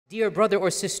Dear brother or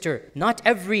sister, not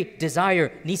every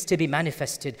desire needs to be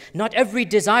manifested. Not every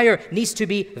desire needs to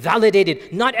be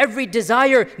validated. Not every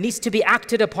desire needs to be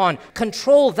acted upon.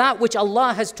 Control that which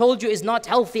Allah has told you is not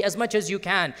healthy as much as you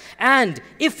can. And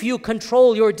if you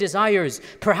control your desires,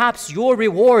 perhaps your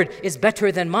reward is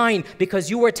better than mine because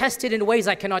you were tested in ways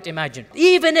I cannot imagine.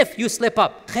 Even if you slip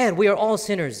up, khair, we are all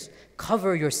sinners.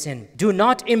 Cover your sin. Do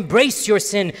not embrace your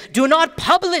sin. Do not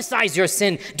publicize your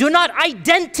sin. Do not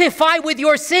identify with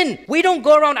your sin. We don't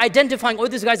go around identifying, oh,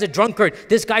 this guy's a drunkard.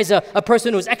 This guy's a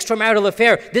person who's extramarital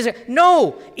affair.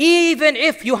 No, even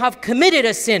if you have committed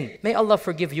a sin, may Allah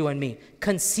forgive you and me.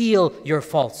 Conceal your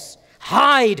faults.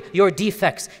 Hide your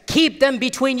defects. Keep them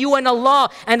between you and Allah.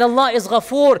 And Allah is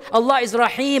Ghafoor. Allah is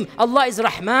Rahim. Allah is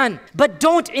Rahman. But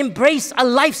don't embrace a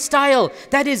lifestyle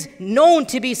that is known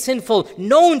to be sinful,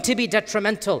 known to be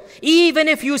detrimental. Even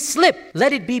if you slip,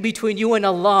 let it be between you and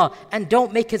Allah. And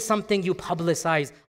don't make it something you publicize.